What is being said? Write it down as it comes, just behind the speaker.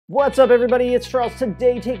What's up, everybody? It's Charles.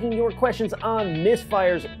 Today, taking your questions on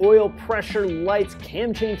misfires, oil pressure, lights,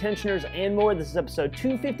 cam chain tensioners, and more. This is episode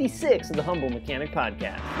 256 of the Humble Mechanic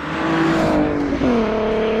podcast.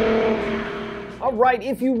 All right,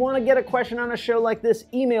 if you want to get a question on a show like this,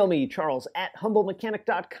 email me,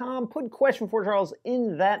 charles@humblemechanic.com. Put question for Charles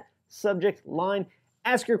in that subject line.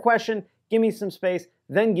 Ask your question, give me some space,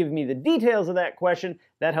 then give me the details of that question.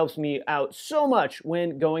 That helps me out so much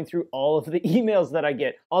when going through all of the emails that I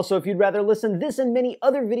get. Also, if you'd rather listen, this and many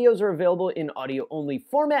other videos are available in audio-only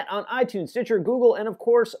format on iTunes, Stitcher, Google, and of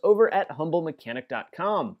course, over at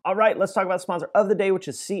HumbleMechanic.com. All right, let's talk about the sponsor of the day, which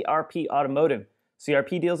is CRP Automotive.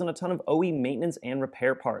 CRP deals in a ton of OE maintenance and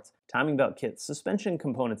repair parts, timing belt kits, suspension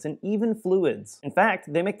components, and even fluids. In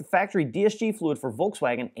fact, they make the factory DSG fluid for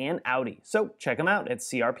Volkswagen and Audi. So check them out at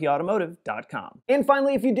crpautomotive.com. And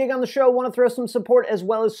finally, if you dig on the show, want to throw some support as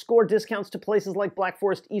well as score discounts to places like Black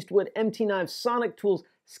Forest, Eastwood, MT Knives, Sonic Tools,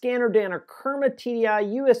 Scanner Danner, Kerma TDI,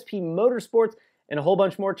 USP Motorsports, and a whole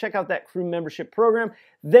bunch more, check out that crew membership program.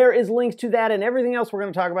 There is links to that and everything else we're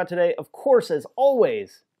going to talk about today, of course, as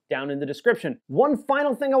always, down in the description. One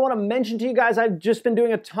final thing I want to mention to you guys, I've just been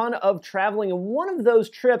doing a ton of traveling, and one of those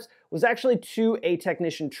trips was actually to a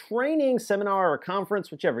technician training seminar or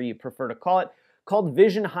conference, whichever you prefer to call it, called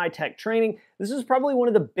Vision High Tech Training. This is probably one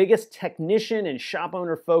of the biggest technician and shop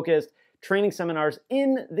owner focused training seminars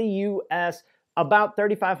in the US. About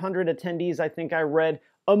 3,500 attendees, I think I read.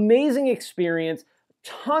 Amazing experience,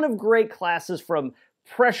 ton of great classes from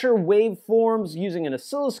pressure waveforms using an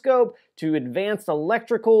oscilloscope to advanced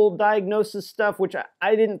electrical diagnosis stuff, which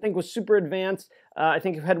I didn't think was super advanced. I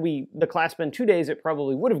think had the class been 2 days, it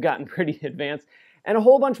probably would have gotten pretty advanced, and a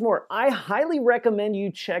whole bunch more. I highly recommend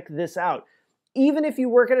you check this out. Even if you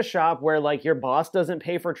work at a shop where like your boss doesn't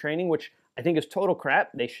pay for training, which I think is total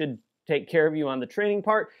crap, they should take care of you on the training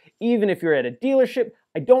part. Even if you're at a dealership,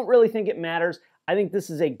 I don't really think it matters. I think this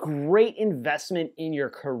is a great investment in your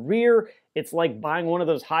career. It's like buying one of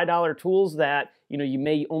those high dollar tools that, you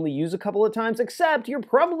may only use a couple of times, except you're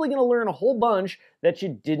probably going to learn a whole bunch that you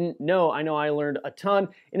didn't know. I know I learned a ton.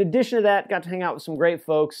 In addition to that, got to hang out with some great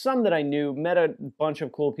folks, some that I knew, met a bunch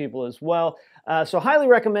of cool people as well. So highly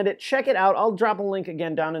recommend it. Check it out. I'll drop a link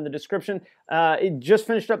again down in the description. It just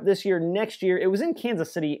finished up this year. Next year, it was in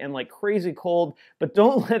Kansas City and like crazy cold, but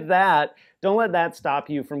don't let that stop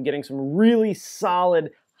you from getting some really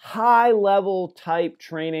solid, high level type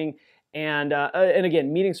training. And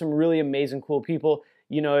again, meeting some really amazing, cool people.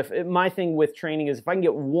 My thing with training is if I can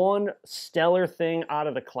get one stellar thing out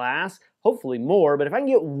of the class, hopefully more, but if I can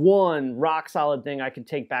get one rock solid thing I can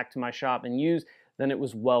take back to my shop and use, then it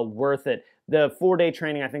was well worth it. The 4-day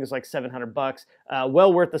training I think is like $700.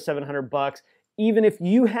 Well worth the $700. Even if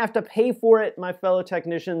you have to pay for it, my fellow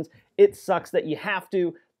technicians, it sucks that you have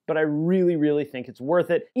to, but I really, really think it's worth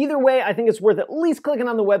it. Either way, I think it's worth at least clicking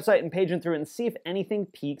on the website and paging through it and see if anything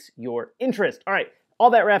piques your interest. All right, all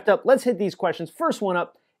that wrapped up, let's hit these questions. First one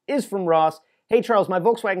up is from Ross. Hey Charles, my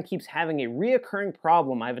Volkswagen keeps having a reoccurring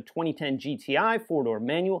problem. I have a 2010 GTI 4-door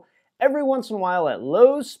manual. Every once in a while at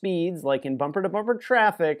low speeds, like in bumper-to-bumper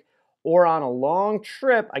traffic, or on a long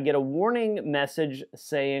trip, I get a warning message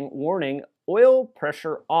saying, warning, oil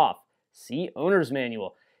pressure off. See owner's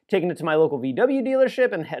manual. Taken it to my local VW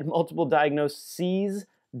dealership and had multiple diagnoses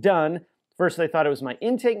done. First, they thought it was my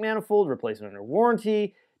intake manifold, replaced it under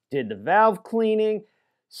warranty, did the valve cleaning,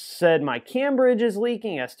 said my cam bridge is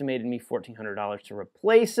leaking, estimated me $1,400 to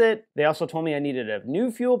replace it. They also told me I needed a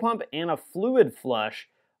new fuel pump and a fluid flush.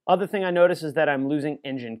 Other thing I noticed is that I'm losing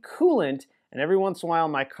engine coolant, and every once in a while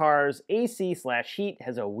my car's AC/heat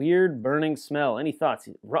has a weird burning smell. Any thoughts?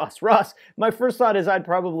 Ross, my first thought is I'd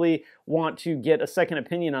probably want to get a second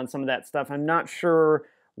opinion on some of that stuff. I'm not sure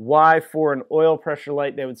why for an oil pressure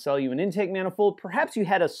light they would sell you an intake manifold. Perhaps you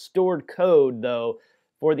had a stored code, though,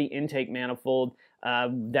 for the intake manifold.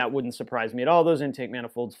 That wouldn't surprise me at all. Those intake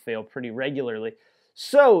manifolds fail pretty regularly.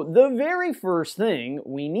 So the very first thing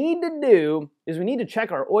we need to do is we need to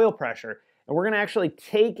check our oil pressure. And we're going to actually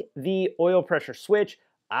take the oil pressure switch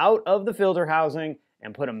out of the filter housing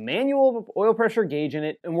and put a manual oil pressure gauge in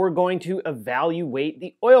it, and we're going to evaluate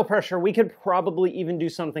the oil pressure. We could probably even do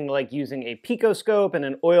something like using a picoscope and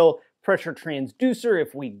an oil pressure transducer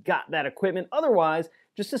if we got that equipment. Otherwise,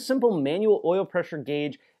 just a simple manual oil pressure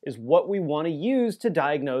gauge is what we want to use to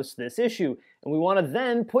diagnose this issue. And we want to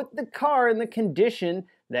then put the car in the condition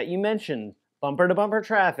that you mentioned, bumper-to-bumper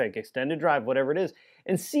traffic, extended drive, whatever it is,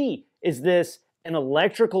 and see, is this an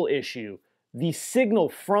electrical issue? The signal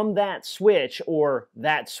from that switch or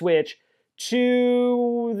that switch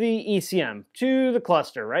to the ECM, to the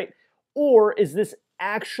cluster, right? Or is this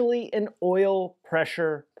actually an oil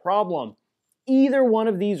pressure problem? either one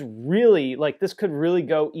of these really, like this could really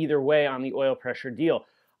go either way on the oil pressure deal.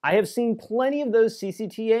 I have seen plenty of those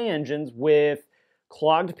CCTA engines with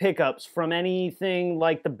clogged pickups from anything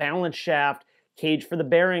like the balance shaft, cage for the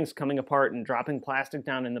bearings coming apart and dropping plastic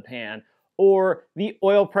down in the pan, or the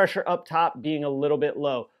oil pressure up top being a little bit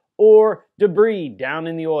low, or debris down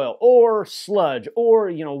in the oil, or sludge,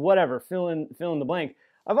 or whatever, fill in the blank.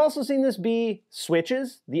 I've also seen this be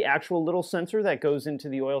switches, the actual little sensor that goes into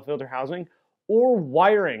the oil filter housing, or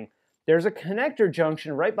wiring. There's a connector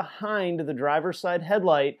junction right behind the driver's side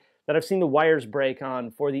headlight that I've seen the wires break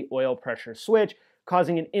on for the oil pressure switch,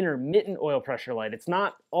 causing an intermittent oil pressure light. It's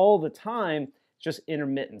not all the time, it's just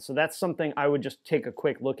intermittent. So that's something I would just take a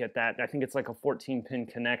quick look at that. I think it's like a 14-pin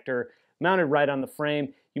connector mounted right on the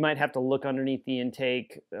frame. You might have to look underneath the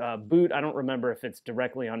intake boot. I don't remember if it's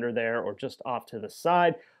directly under there or just off to the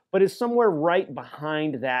side, but it's somewhere right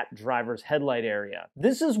behind that driver's headlight area.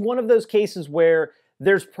 This is one of those cases where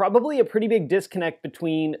there's probably a pretty big disconnect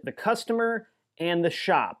between the customer and the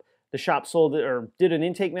shop. The shop sold it or did an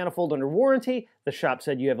intake manifold under warranty. The shop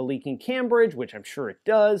said you have a leaking cam bridge, which I'm sure it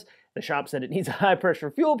does. The shop said it needs a high pressure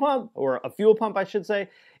fuel pump, or a fuel pump, I should say.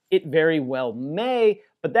 It very well may,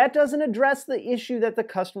 but that doesn't address the issue that the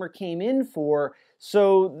customer came in for.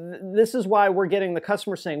 So this is why we're getting the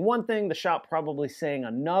customer saying one thing, the shop probably saying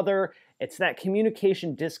another. It's that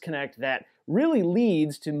communication disconnect that really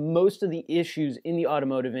leads to most of the issues in the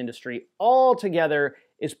automotive industry. Altogether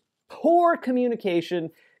is poor communication,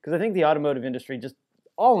 because I think the automotive industry just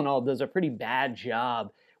all in all does a pretty bad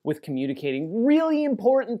job with communicating really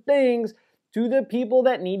important things to the people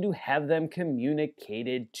that need to have them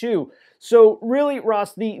communicated to. So really,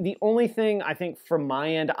 Ross, the only thing I think from my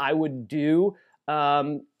end I would do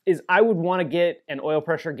is I would want to get an oil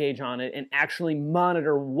pressure gauge on it and actually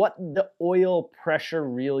monitor what the oil pressure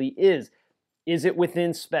really is. Is it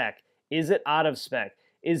within spec? Is it out of spec?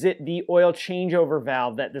 Is it the oil changeover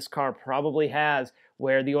valve that this car probably has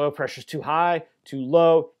where the oil pressure is too high, too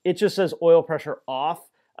low? It just says oil pressure off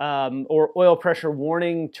or oil pressure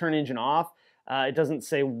warning, turn engine off. It doesn't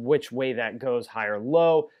say which way that goes, high or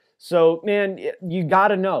low. So, man, you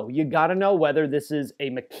gotta know. You gotta know whether this is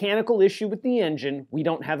a mechanical issue with the engine, we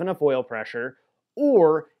don't have enough oil pressure,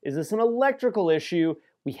 or is this an electrical issue?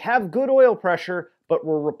 We have good oil pressure, but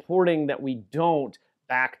we're reporting that we don't,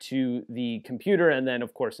 back to the computer and then,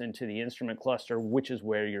 of course, into the instrument cluster, which is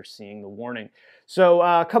where you're seeing the warning. So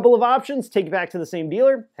a couple of options: take it back to the same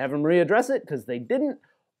dealer, have them readdress it because they didn't,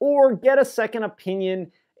 or get a second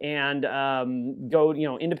opinion and go,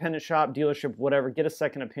 independent shop, dealership, whatever, get a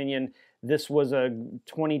second opinion. This was a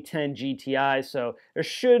 2010 GTI, so there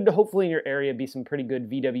should hopefully in your area be some pretty good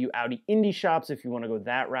VW, Audi, Indy shops if you want to go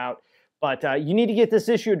that route. But you need to get this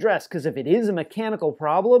issue addressed, because if it is a mechanical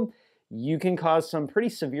problem, you can cause some pretty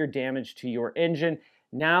severe damage to your engine.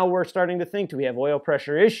 Now we're starting to think, do we have oil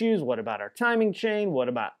pressure issues? What about our timing chain? What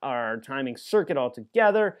about our timing circuit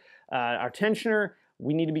altogether? Our tensioner?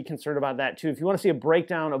 We need to be concerned about that too. If you want to see a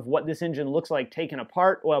breakdown of what this engine looks like taken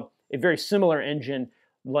apart, well, a very similar engine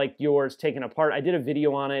like yours taken apart, I did a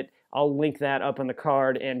video on it. I'll link that up on the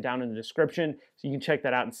card and down in the description, so you can check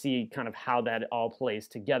that out and see kind of how that all plays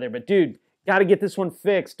together. But dude, got to get this one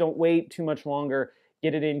fixed. Don't wait too much longer.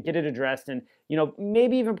 Get it in, get it addressed, and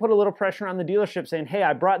maybe even put a little pressure on the dealership saying, hey,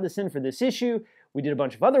 I brought this in for this issue. We did a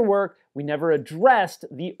bunch of other work. We never addressed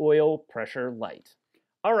the oil pressure light.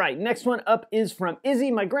 All right, next one up is from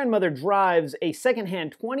Izzy. My grandmother drives a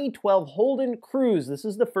secondhand 2012 Holden Cruze. This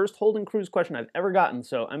is the first Holden Cruze question I've ever gotten,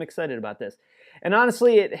 so I'm excited about this. And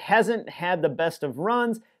honestly, it hasn't had the best of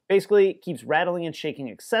runs. Basically, it keeps rattling and shaking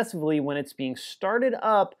excessively when it's being started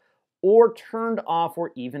up or turned off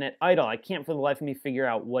or even at idle. I can't for the life of me figure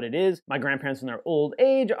out what it is. My grandparents in their old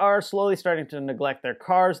age are slowly starting to neglect their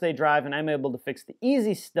cars they drive, and I'm able to fix the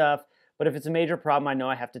easy stuff. But if it's a major problem, I know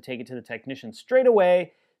I have to take it to the technician straight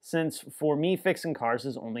away, since for me, fixing cars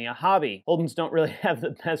is only a hobby. Holdens don't really have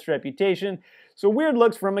the best reputation, so weird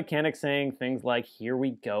looks from mechanics saying things like, here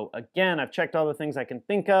we go again. I've checked all the things I can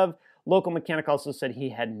think of. Local mechanic also said he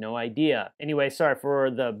had no idea. Anyway, sorry for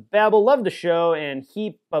the babble. Love the show, and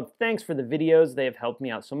heap of thanks for the videos. They have helped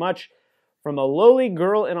me out so much. From a lowly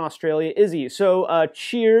girl in Australia, Izzy. So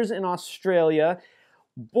cheers in Australia.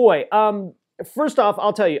 Boy, first off,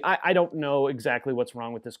 I'll tell you, I don't know exactly what's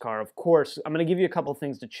wrong with this car. Of course, I'm going to give you a couple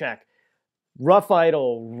things to check. Rough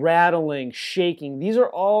idle, rattling, shaking. These are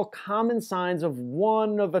all common signs of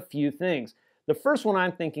one of a few things. The first one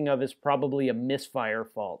I'm thinking of is probably a misfire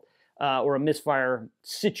fault, or a misfire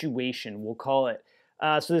situation, we'll call it.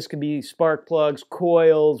 So this could be spark plugs,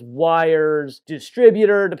 coils, wires,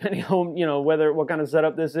 distributor, depending on what kind of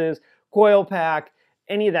setup this is, coil pack,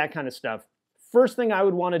 any of that kind of stuff. First thing I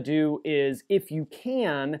would want to do is, if you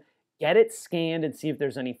can, get it scanned and see if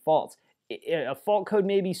there's any faults. A fault code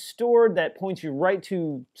may be stored that points you right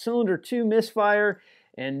to cylinder 2 misfire,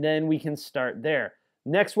 and then we can start there.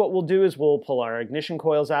 Next, what we'll do is we'll pull our ignition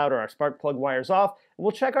coils out or our spark plug wires off, and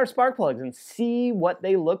we'll check our spark plugs and see what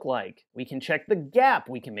they look like. We can check the gap.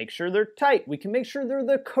 We can make sure they're tight. We can make sure they're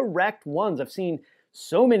the correct ones. I've seen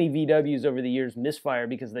so many VWs over the years misfire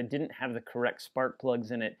because they didn't have the correct spark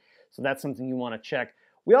plugs in it. So that's something you want to check.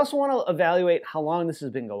 We also want to evaluate how long this has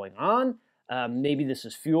been going on. Maybe this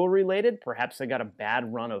is fuel related. Perhaps they got a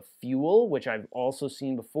bad run of fuel, which I've also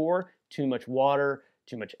seen before. Too much water,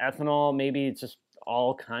 too much ethanol. Maybe it's just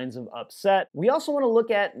all kinds of upset. We also want to look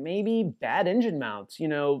at maybe bad engine mounts. You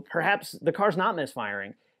know, perhaps the car's not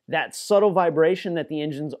misfiring. That subtle vibration that the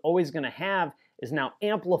engine's always going to have is now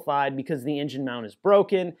amplified because the engine mount is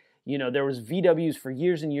broken. You know, there was VWs for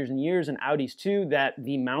years and years and years, and Audis too, that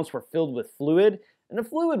the mounts were filled with fluid, and the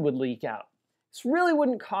fluid would leak out. This really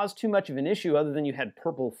wouldn't cause too much of an issue other than you had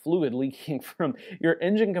purple fluid leaking from your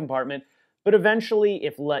engine compartment, but eventually,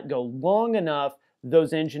 if let go long enough,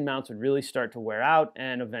 those engine mounts would really start to wear out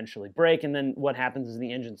and eventually break, and then what happens is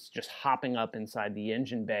the engine's just hopping up inside the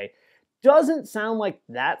engine bay. Doesn't sound like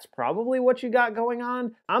that's probably what you got going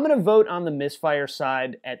on. I'm going to vote on the misfire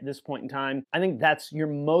side at this point in time. I think that's your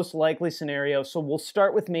most likely scenario. So we'll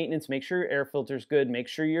start with maintenance. Make sure your air filter's good. Make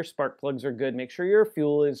sure your spark plugs are good. Make sure your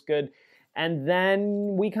fuel is good. And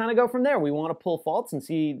then we kind of go from there. We want to pull faults and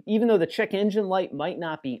see, even though the check engine light might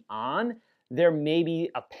not be on, there may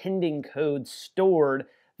be a pending code stored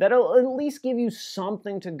that'll at least give you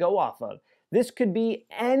something to go off of. This could be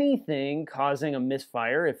anything causing a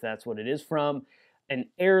misfire, if that's what it is, from an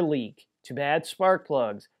air leak, to bad spark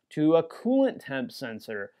plugs, to a coolant temp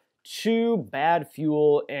sensor, to bad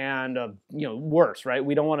fuel, and worse, right?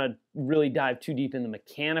 We don't want to really dive too deep in the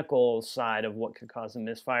mechanical side of what could cause a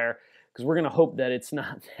misfire, because we're going to hope that it's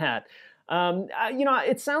not that.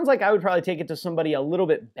 It sounds like I would probably take it to somebody a little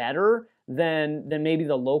bit better than maybe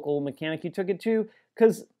the local mechanic you took it to,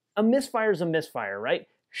 because a misfire is a misfire, right?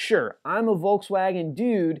 Sure, I'm a Volkswagen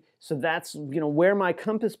dude, so that's where my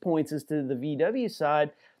compass points is to the VW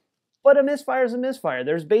side, but a misfire is a misfire.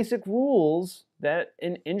 There's basic rules that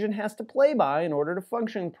an engine has to play by in order to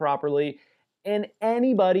function properly, and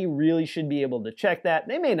anybody really should be able to check that.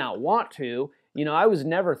 They may not want to. I was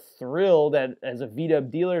never thrilled as a VW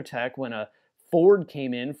dealer tech when a Ford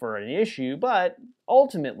came in for an issue, but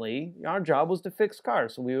ultimately our job was to fix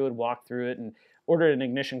cars, so we would walk through it and order an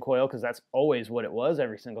ignition coil, because that's always what it was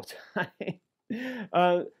every single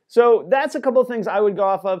time. So that's a couple of things I would go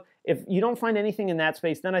off of. If you don't find anything in that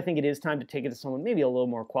space, then I think it is time to take it to someone maybe a little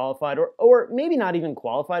more qualified, or maybe not even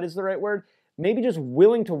qualified is the right word, maybe just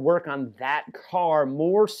willing to work on that car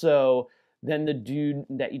more so than the dude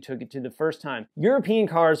that you took it to the first time. European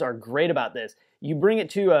cars are great about this. You bring it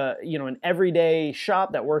to an everyday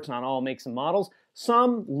shop that works on all makes and models.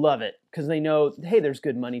 Some love it because they know, hey, there's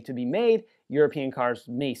good money to be made. European cars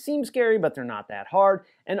may seem scary, but they're not that hard.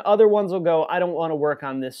 And other ones will go, I don't want to work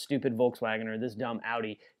on this stupid Volkswagen or this dumb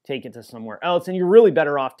Audi. Take it to somewhere else. And you're really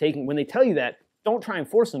better off when they tell you that, don't try and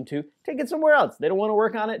force them to. Take it somewhere else. They don't want to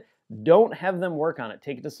work on it. Don't have them work on it.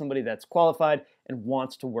 Take it to somebody that's qualified and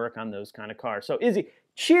wants to work on those kind of cars. So Izzy,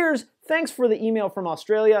 cheers. Thanks for the email from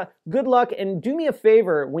Australia. Good luck, and do me a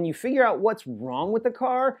favor, when you figure out what's wrong with the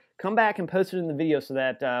car, come back and post it in the video so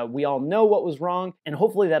that we all know what was wrong, and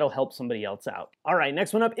hopefully that'll help somebody else out. All right,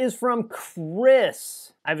 next one up is from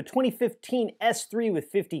Chris. I have a 2015 S3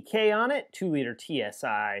 with 50K on it, 2-liter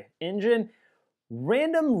TSI engine.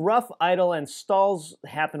 Random rough idle and stalls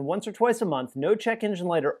happen once or twice a month. No check engine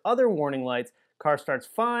light or other warning lights. Car starts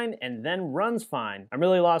fine and then runs fine. I'm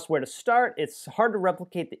really lost where to start. It's hard to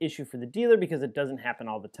replicate the issue for the dealer because it doesn't happen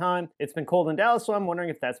all the time. It's been cold in Dallas, so I'm wondering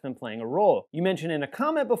if that's been playing a role. You mentioned in a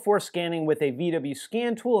comment before scanning with a VW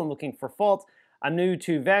scan tool and looking for faults. I'm new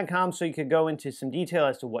to VAGCOM, so you could go into some detail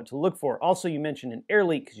as to what to look for. Also, you mentioned an air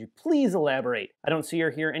leak. Could you please elaborate? I don't see or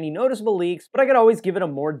hear any noticeable leaks, but I could always give it a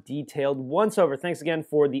more detailed once-over. Thanks again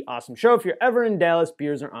for the awesome show. If you're ever in Dallas,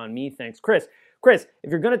 beers are on me. Thanks, Chris. Chris, if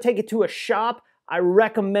you're going to take it to a shop, I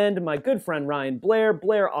recommend my good friend Ryan Blair,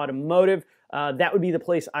 Blair Automotive. That would be the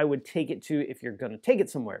place I would take it to if you're going to take it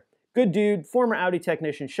somewhere. Good dude, former Audi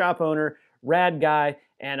technician, shop owner, rad guy,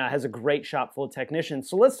 and has a great shop full of technicians.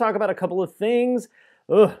 So let's talk about a couple of things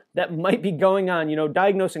that might be going on.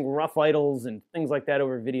 Diagnosing rough idles and things like that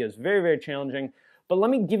over video is very, very challenging. But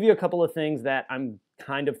let me give you a couple of things that I'm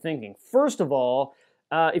kind of thinking. First of all,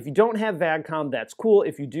 if you don't have VAGCOM, that's cool.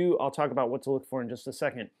 If you do, I'll talk about what to look for in just a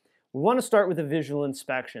second. We want to start with a visual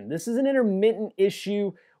inspection. This is an intermittent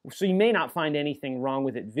issue So you may not find anything wrong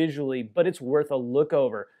with it visually, but it's worth a look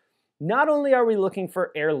over. Not only are we looking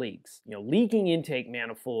for air leaks, leaking intake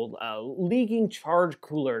manifold, leaking charge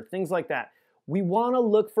cooler, things like that. We want to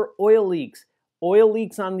look for oil leaks. Oil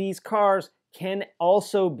leaks on these cars can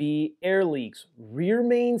also be air leaks. Rear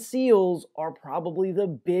main seals are probably the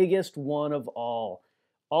biggest one of all.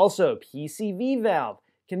 Also, PCV valve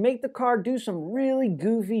can make the car do some really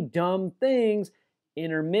goofy, dumb things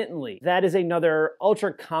intermittently. That is another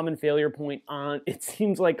ultra common failure point on, it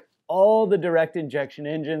seems like all the direct injection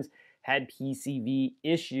engines had PCV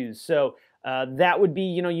issues. So that would be,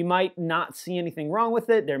 you might not see anything wrong with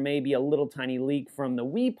it. There may be a little tiny leak from the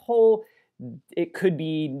weep hole. It could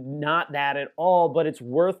be not that at all, but it's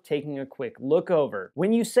worth taking a quick look over.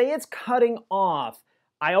 When you say it's cutting off,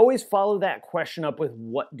 I always follow that question up with,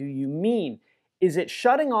 what do you mean? Is it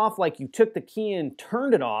shutting off like you took the key and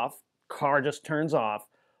turned it off, car just turns off,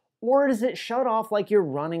 or is it shut off like you're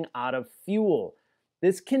running out of fuel?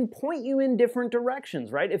 This can point you in different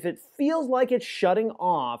directions, right? If it feels like it's shutting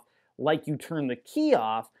off like you turn the key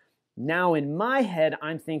off, now in my head,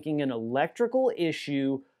 I'm thinking an electrical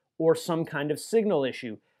issue or some kind of signal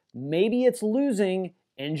issue. Maybe it's losing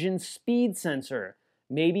engine speed sensor.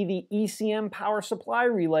 Maybe the ECM power supply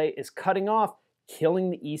relay is cutting off, killing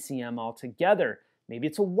the ECM altogether. Maybe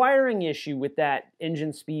it's a wiring issue with that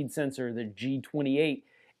engine speed sensor, the G28,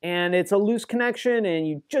 and it's a loose connection and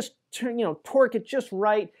you just torque it just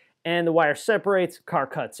right and the wire separates, car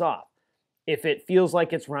cuts off. If it feels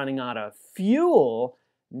like it's running out of fuel,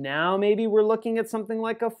 now maybe we're looking at something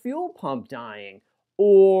like a fuel pump dying,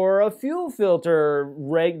 or a fuel filter,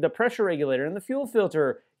 the pressure regulator in the fuel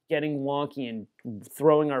filter getting wonky and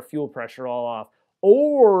throwing our fuel pressure all off,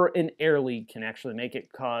 or an air leak can actually make it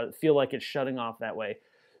feel like it's shutting off that way.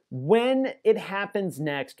 When it happens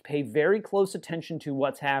next, pay very close attention to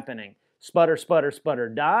what's happening. Sputter, sputter, sputter,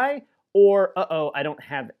 die, or uh-oh, I don't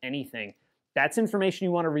have anything. That's information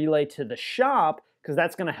you want to relay to the shop because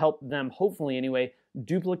that's going to help them, hopefully anyway,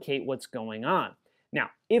 duplicate what's going on. Now,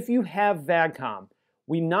 if you have VAGCOM,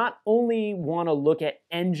 we not only want to look at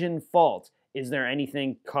engine faults. Is there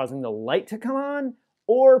anything causing the light to come on?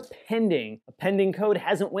 Or pending. A pending code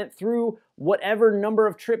hasn't went through whatever number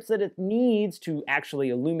of trips that it needs to actually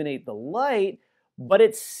illuminate the light, but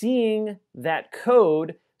it's seeing that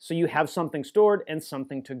code so you have something stored and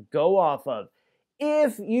something to go off of.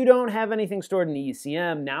 If you don't have anything stored in the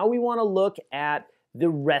ECM, now we want to look at the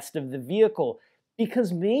rest of the vehicle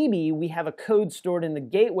because maybe we have a code stored in the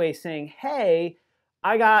gateway saying, hey,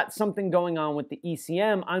 I got something going on with the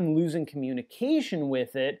ECM, I'm losing communication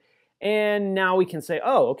with it. And now we can say,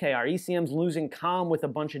 oh, okay, our ECM's losing comm with a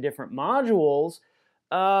bunch of different modules.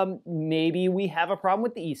 Maybe we have a problem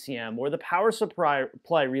with the ECM or the power supply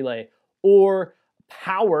relay or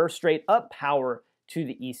power, straight up power to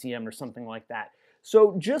the ECM or something like that.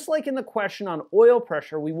 So just like in the question on oil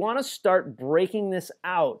pressure, we want to start breaking this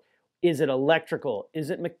out. Is it electrical? Is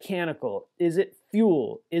it mechanical? Is it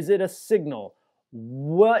fuel? Is it a signal?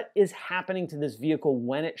 What is happening to this vehicle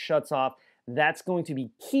when it shuts off? That's going to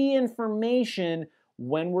be key information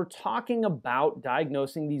when we're talking about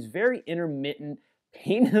diagnosing these very intermittent,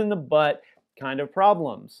 pain in the butt kind of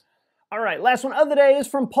problems. All right, last one of the day is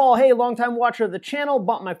from Paul. Hey, longtime watcher of the channel.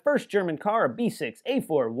 Bought my first German car, a B6 A4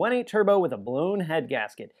 1.8 turbo with a blown head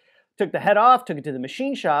gasket. Took the head off, took it to the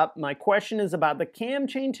machine shop. My question is about the cam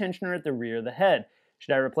chain tensioner at the rear of the head.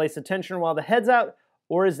 Should I replace the tensioner while the head's out?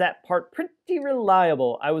 Or is that part pretty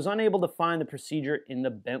reliable? I was unable to find the procedure in the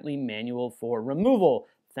Bentley manual for removal.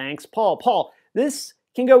 Thanks, Paul. Paul, this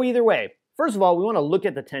can go either way. First of all, we want to look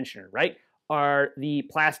at the tensioner, right? Are the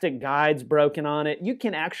plastic guides broken on it? You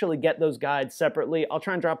can actually get those guides separately. I'll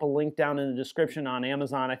try and drop a link down in the description on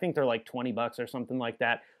Amazon. I think they're like 20 bucks or something like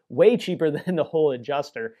that. Way cheaper than the whole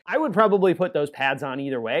adjuster. I would probably put those pads on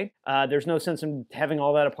either way. There's no sense in having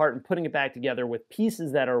all that apart and putting it back together with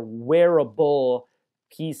pieces that are wearable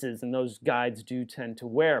pieces, and those guides do tend to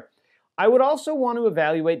wear. I would also want to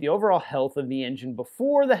evaluate the overall health of the engine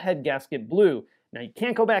before the head gasket blew. Now you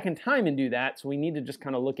can't go back in time and do that, so we need to just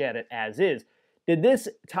kind of look at it as is. Did this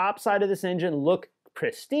top side of this engine look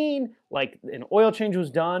pristine, like an oil change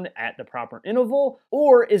was done at the proper interval,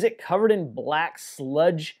 or is it covered in black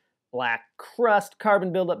sludge, black crust,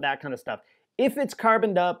 carbon buildup, that kind of stuff? If it's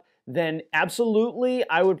carboned up, then absolutely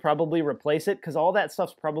I would probably replace it because all that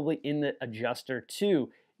stuff's probably in the adjuster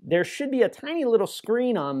too. There should be a tiny little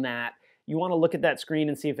screen on that. You want to look at that screen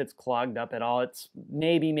and see if it's clogged up at all. It's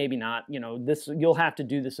maybe not. You'll have to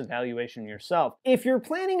do this evaluation yourself. If you're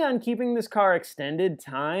planning on keeping this car extended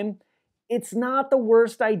time, it's not the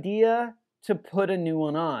worst idea to put a new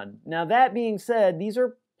one on. Now that being said, these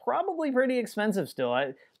are probably pretty expensive still.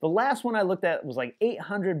 The last one I looked at was like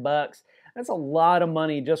 $800. That's a lot of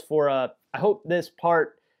money just for I hope this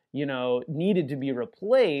part, needed to be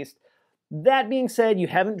replaced. That being said, you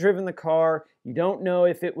haven't driven the car. You don't know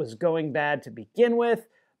if it was going bad to begin with.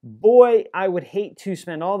 Boy, I would hate to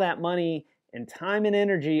spend all that money and time and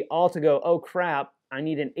energy all to go, oh crap, I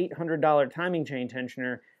need an $800 timing chain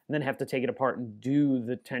tensioner, and then have to take it apart and do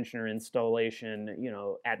the tensioner installation,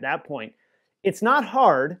 at that point. It's not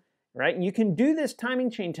hard, right? And you can do this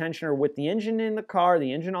timing chain tensioner with the engine in the car,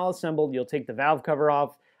 the engine all assembled. You'll take the valve cover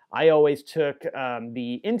off. I always took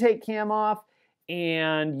the intake cam off,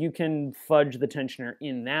 and you can fudge the tensioner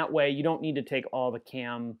in that way. You don't need to take all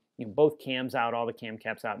the both cams out, all the cam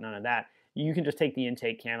caps out, none of that. You can just take the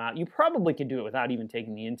intake cam out. You probably could do it without even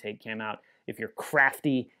taking the intake cam out if you're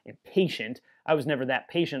crafty and patient. I was never that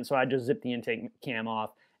patient, so I just zipped the intake cam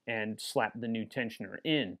off and slap the new tensioner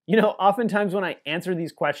in. Oftentimes when I answer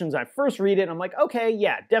these questions, I first read it and I'm like, okay,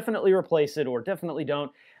 yeah, definitely replace it or definitely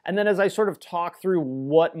don't. And then as I sort of talk through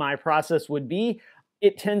what my process would be,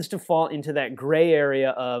 it tends to fall into that gray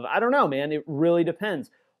area of, I don't know, man, it really depends.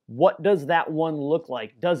 What does that one look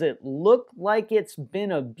like? Does it look like it's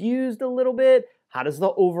been abused a little bit? How does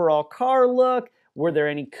the overall car look? Were there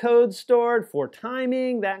any codes stored for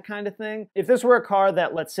timing, that kind of thing? If this were a car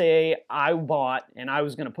that, let's say, I bought and I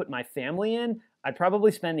was gonna put my family in, I'd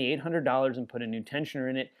probably spend the $800 and put a new tensioner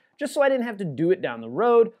in it, just so I didn't have to do it down the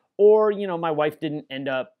road, or my wife didn't end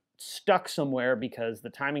up stuck somewhere because the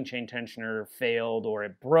timing chain tensioner failed or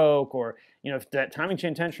it broke, or if that timing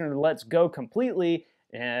chain tensioner lets go completely,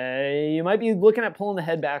 you might be looking at pulling the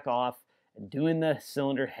head back off and doing the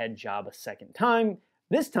cylinder head job a second time.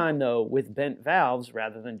 This time, though, with bent valves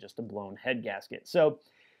rather than just a blown head gasket. So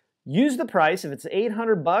use the price. If it's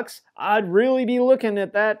 $800, I'd really be looking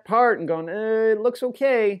at that part and going, it looks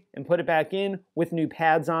okay, and put it back in with new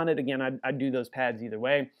pads on it. Again, I'd do those pads either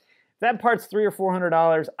way. If that part's $300 or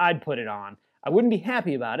 $400, I'd put it on. I wouldn't be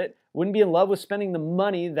happy about it. Wouldn't be in love with spending the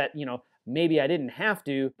money that, maybe I didn't have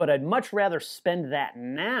to, but I'd much rather spend that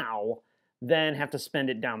now than have to spend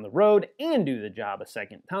it down the road and do the job a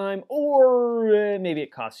second time, or maybe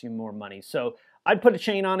it costs you more money. So I'd put a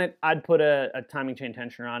chain on it, I'd put a timing chain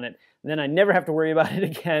tensioner on it, then I never have to worry about it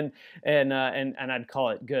again, and I'd call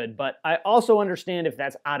it good. But I also understand if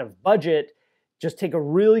that's out of budget, just take a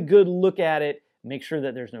really good look at it, make sure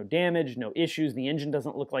that there's no damage, no issues, the engine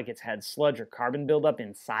doesn't look like it's had sludge or carbon buildup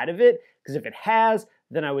inside of it, because if it has,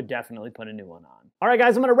 then I would definitely put a new one on. All right,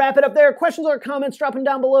 guys, I'm gonna wrap it up there. Questions or comments, drop them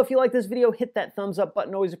down below. If you like this video, hit that thumbs up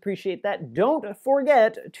button. Always appreciate that. Don't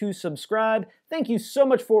forget to subscribe. Thank you so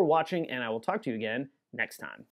much for watching, and I will talk to you again next time.